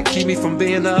trying to keep me from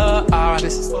being an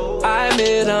artist. I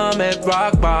admit I'm at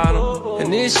rock bottom,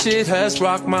 and this shit has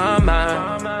rocked my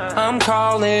mind. I'm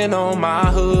calling on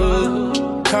my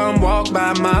hood, come walk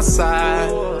by my side.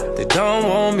 They don't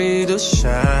want me to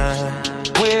shine.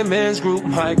 Women's group,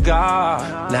 my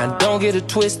God. Now don't get it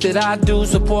twisted, I do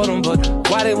support them, but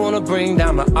why they wanna bring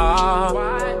down the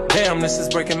art? Damn, this is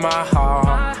breaking my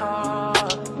heart.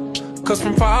 Cause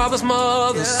from fathers,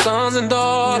 mothers, sons and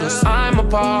daughters, I'm a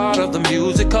part of the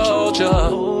music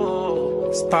culture.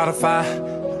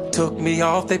 Spotify took me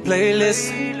off their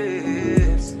playlist.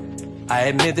 I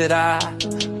admit that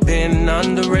I've been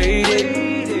underrated.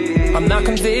 I'm not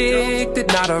convicted,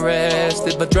 not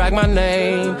arrested, but drag my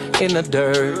name in the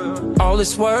dirt. All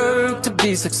this work to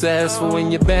be successful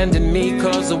when you abandon me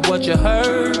cause of what you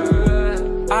heard.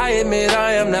 I admit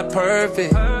I am not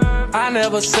perfect, I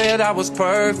never said I was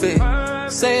perfect.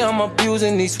 Say I'm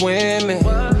abusing these women,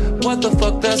 what the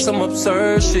fuck, that's some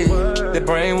absurd shit. They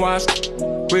brainwashed,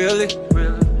 really?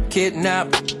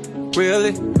 Kidnapped,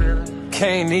 really?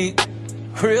 Can't eat,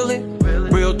 really?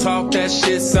 Real talk, that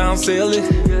shit sounds silly.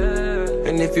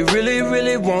 And if you really,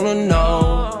 really wanna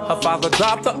know, her father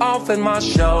dropped her off in my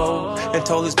show and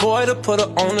told his boy to put her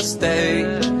on the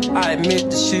stage. I admit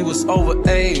that she was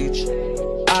overage,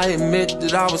 I admit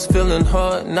that I was feeling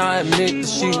her, and I admit that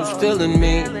she was feeling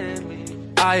me.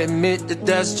 I admit that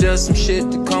that's just some shit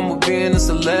that come with being a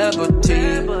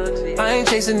celebrity. I ain't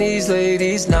chasing these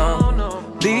ladies,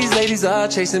 no. These ladies are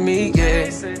chasing me, yeah.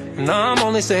 And I'm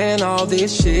only saying all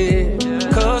this shit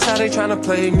cause how they tryna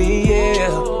play me, yeah.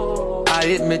 I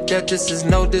admit that this is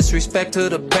no disrespect to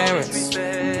the parents,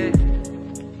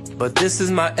 but this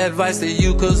is my advice to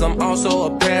you cause I'm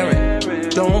also a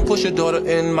parent. Don't push your daughter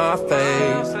in my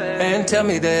face and tell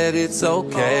me that it's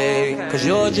okay, cause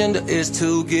your agenda is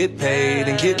to get paid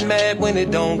and get mad when it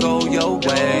don't go your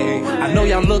way. I know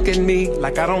y'all look at me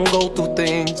like I don't go through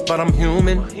things, but I'm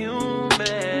human.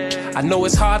 I know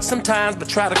it's hard sometimes, but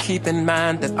try to keep in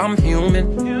mind that I'm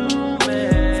human.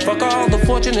 Fuck all the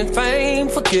fortune and fame,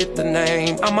 forget the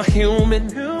name, I'm a human.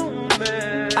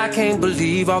 I can't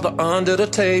believe all the under the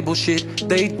table shit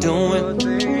they doing.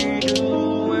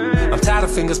 I'm tired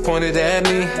of fingers pointed at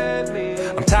me,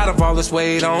 I'm tired of all this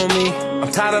weight on me.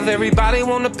 I'm tired of everybody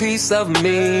want a piece of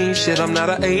me. Shit, I'm not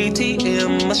an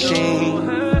ATM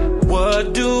machine.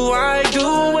 What do I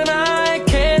do when I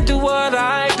can't do what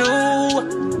I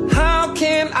do? How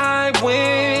can I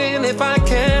win if I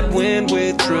can't win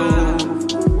with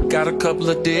truth? Got a couple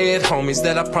of dead homies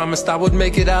that I promised I would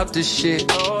make it out this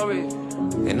shit.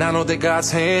 And I know that God's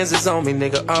hands is on me,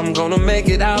 nigga. I'm gonna make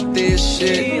it out this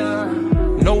shit.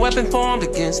 No weapon formed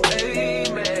against me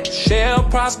shall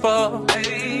prosper.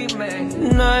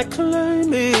 And I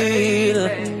claim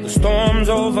it. The storm's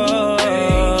over.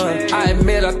 I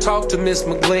admit I talked to Miss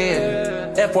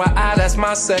McGlynn. FYI, that's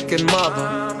my second mother.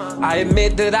 I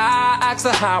admit that I asked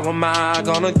her, how am I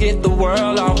gonna get the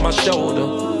world off my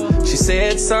shoulder? She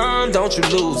said, son, don't you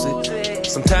lose it.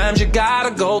 Sometimes you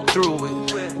gotta go through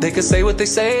it. They can say what they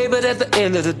say, but at the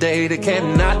end of the day, they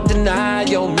cannot deny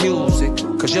your music.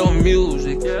 Cause your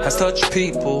music has touched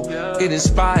people. It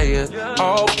inspired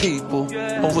all people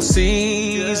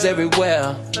overseas,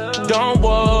 everywhere. Don't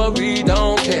worry,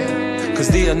 don't care, cause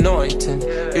the anointing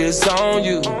is on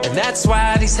you. And that's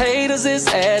why these haters is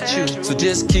at you. So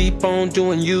just keep on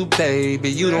doing you, baby.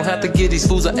 You don't have to give these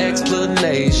fools an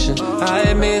explanation. I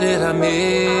admit it, I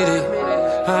made it.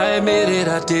 I admit it,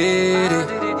 I did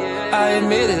it. I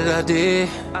admit it, I did.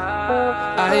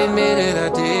 I admit it, I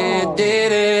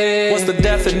did it. What's the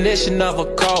definition of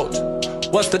a cult?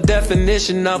 What's the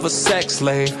definition of a sex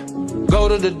slave? Go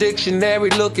to the dictionary,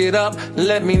 look it up, and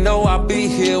let me know, I'll be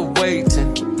here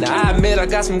waiting. Now I admit I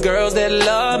got some girls that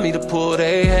love me to pull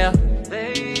their hair.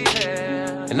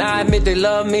 And I admit they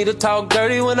love me to talk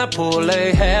dirty when I pull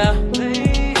their hair.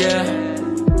 Yeah.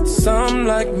 Some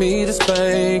like me to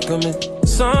spank them, and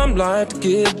some like to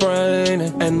get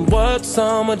brainy. And what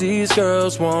some of these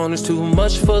girls want is too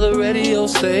much for the radio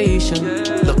station.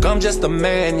 Look, I'm just a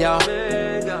man, y'all,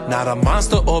 not a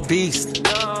monster or beast.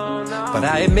 But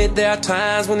I admit there are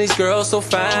times when these girls so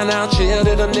fine I'll chill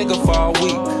at a nigga for a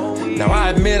week. Now I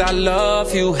admit I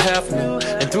love Hugh Hefner,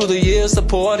 and through the years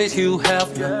supported Hugh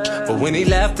Hefner. But when he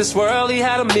left this world he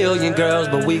had a million girls,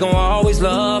 but we gon' always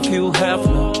love Hugh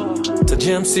Hefner. To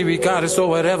Jim C. Regardless or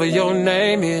whatever your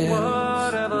name is,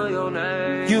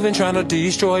 you've been trying to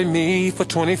destroy me for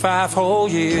 25 whole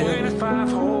years.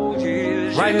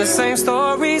 Writing the same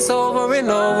stories over and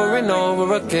over and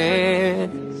over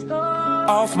again.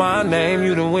 Off my name,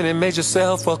 you done went and made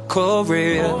yourself a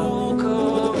career.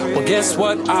 Well, guess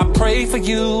what? I pray for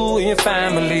you and your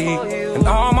family and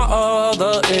all my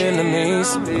other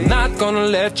enemies. I'm not gonna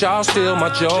let y'all steal my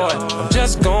joy. I'm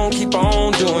just gonna keep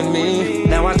on doing me.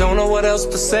 Now I don't know what else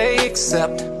to say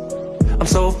except I'm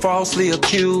so falsely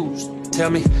accused. Tell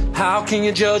me, how can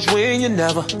you judge when you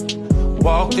never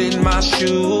walked in my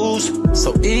shoes?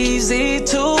 So easy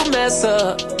to mess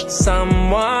up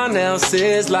someone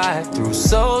else's life through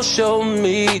social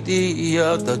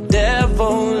media. The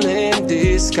devil in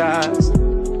disguise.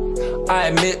 I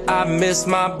admit I miss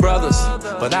my brothers,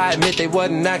 but I admit they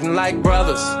wasn't acting like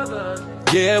brothers.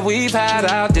 Yeah, we've had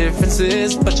our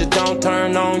differences, but you don't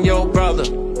turn on your brother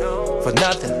for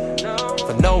nothing,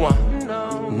 for no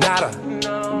one, nada.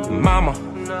 Mama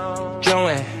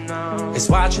Joanne is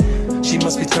watching, she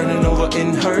must be turning over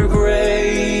in her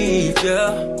grave,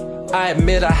 yeah. I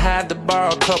admit I had to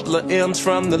borrow a couple of M's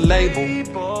from the label.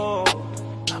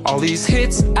 All these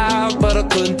hits out, but I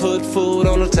couldn't put food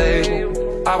on the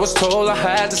table. I was told I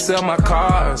had to sell my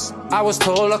cars. I was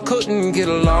told I couldn't get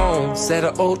a loan. Said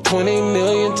I owed 20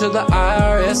 million to the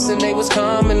IRS and they was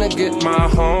coming to get my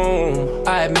home.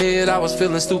 I admit I was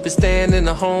feeling stupid standing in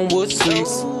the Homewood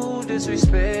Suites.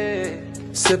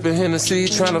 Sipping Hennessy,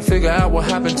 trying to figure out what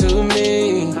happened to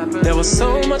me. There was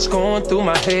so much going through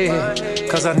my head,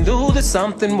 cause I knew that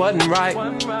something wasn't right.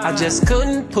 I just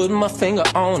couldn't put my finger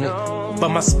on it, but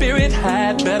my spirit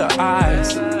had better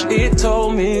eyes. It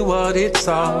told me what it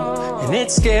saw, and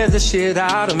it scared the shit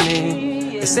out of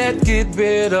me. It said get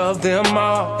rid of them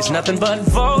all, it's nothing but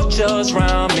vultures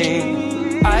around me.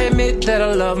 I admit that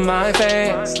I love my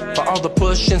fans for all the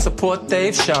push and support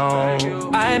they've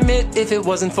shown. I admit if it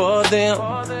wasn't for them,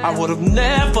 I would've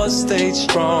never stayed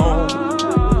strong.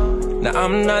 Now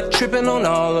I'm not tripping on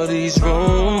all of these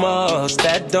rumors,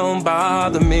 that don't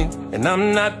bother me. And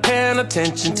I'm not paying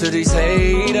attention to these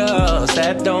haters,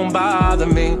 that don't bother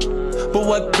me. But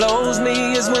what blows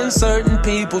me is when certain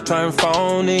people turn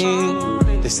phony.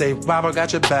 They say, Rob, I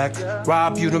got your back,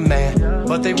 Rob, you the man,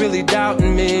 but they really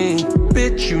doubting me.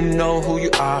 Bitch, you know who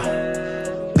you are.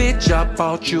 Bitch, I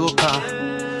bought you a car.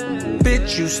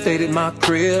 Bitch, you stayed at my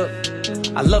crib.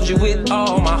 I loved you with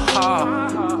all my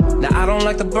heart. Now I don't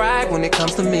like to brag when it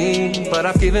comes to me, but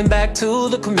I've given back to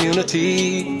the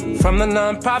community, from the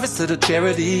non-profits to the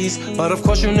charities. But of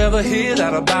course you'll never hear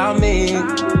that about me.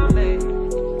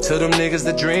 To them niggas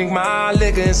that drink my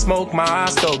liquor and smoke my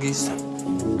stogies,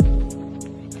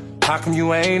 how come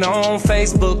you ain't on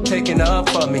Facebook taking up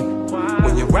for me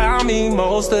when you're around me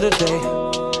most of the day?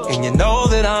 And you know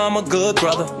that I'm a good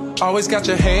brother, always got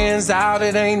your hands out.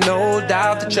 It ain't no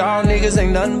doubt that y'all niggas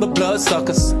ain't nothing but blood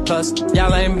suckers. Plus,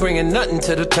 y'all ain't bringing nothing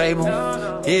to the table.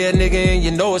 Yeah, nigga, and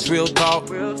you know it's real talk.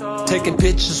 Taking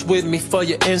pictures with me for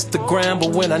your Instagram,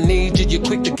 but when I need you, you're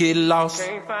quick to get lost.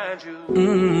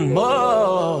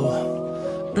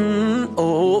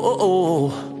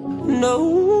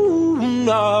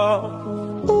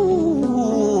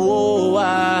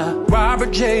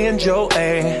 Robert J and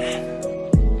Joanne,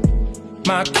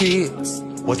 my kids,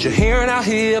 what you're hearing out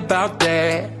here about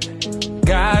that?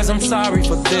 Guys, I'm sorry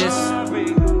for this.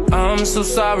 I'm so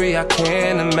sorry, I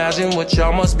can't imagine what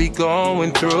y'all must be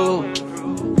going through.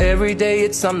 Every day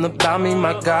it's something about me,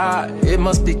 my God, it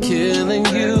must be killing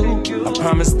you. I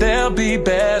promise there'll be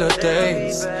better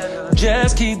days,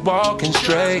 just keep walking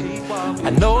straight. I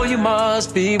know you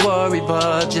must be worried,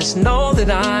 but just know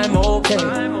that I'm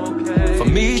okay. For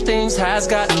me things has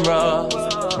gotten rough,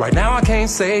 right now I can't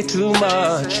say too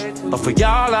much, but for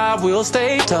y'all I will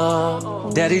stay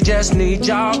tough. Daddy just needs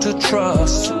y'all to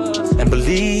trust and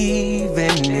believe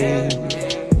in me.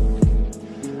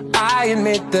 I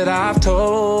admit that I've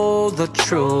told the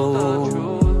truth,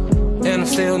 and I'm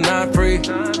still not free.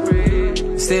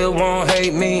 Still won't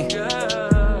hate me,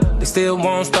 they still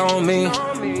won't stone me,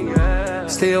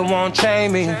 still won't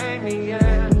chain me,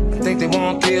 think they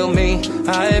won't kill me.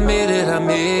 I admit it, I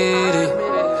admit it,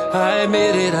 I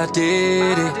admit it, I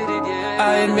did it,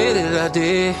 I admit it, I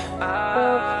did,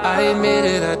 I admit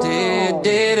it, I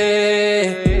did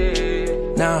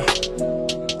it. Now,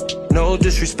 no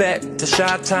disrespect to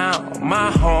Chi-Town,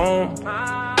 my home,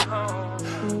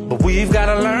 but we've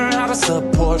gotta learn how to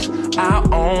support our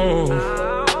own.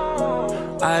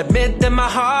 I admit that my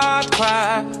heart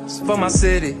cries for my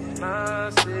city,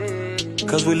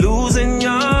 cause we're losing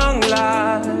young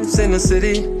lives in the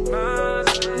city.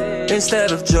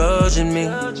 Instead of judging me,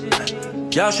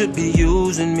 y'all should be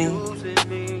using me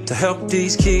to help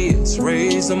these kids,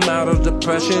 raise them out of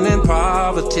depression and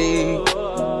poverty.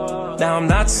 Now I'm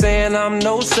not saying I'm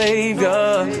no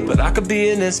savior, but I could be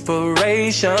an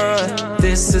inspiration.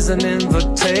 This is an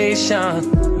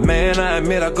invitation. Man, I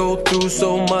admit I go through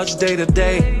so much day to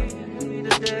day.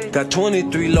 Got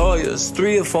 23 lawyers,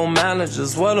 3 or 4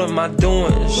 managers. What am I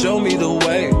doing? Show me the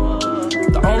way.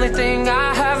 The only thing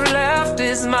I have left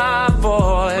is my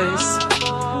voice,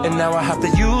 and now I have to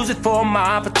use it for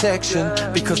my protection,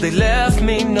 because they left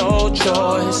me no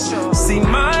choice. See,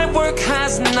 my work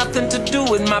has nothing to do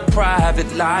with my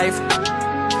private life,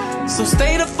 so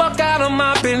stay the fuck out of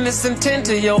my business and tend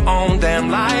to your own damn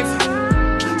life.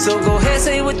 So go ahead,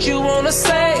 say what you wanna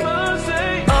say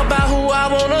about who I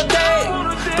wanna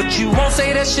date, but you won't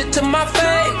say that shit to my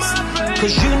face,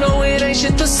 cause you know it ain't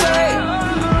shit to say.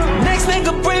 Next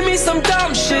nigga bring me some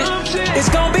dumb shit, it's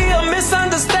gonna be a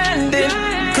misunderstanding,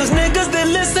 cause niggas that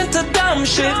listen to dumb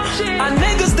shit are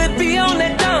niggas that be on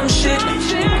that dumb shit.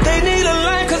 They need a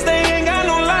life cause they ain't got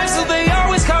no life, so they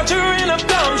always conjuring up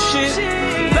dumb shit.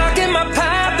 Blocking my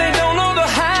path, they don't know the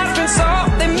half and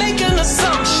salt, they making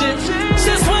assumptions.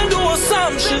 Since when do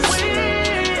assumptions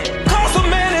cost a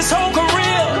man his whole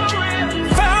career?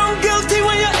 Found guilty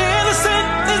when you're innocent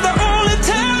is the only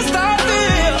test I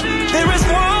fear. There is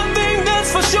one thing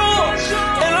that's for sure,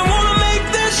 and I wanna make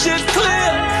this shit clear.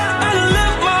 I done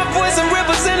left my voice and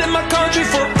represented my country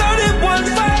for 31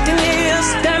 fucking years.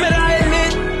 Damn it, I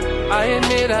admit, I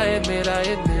admit, I admit, I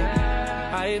admit,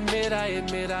 I admit, I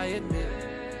admit, I admit.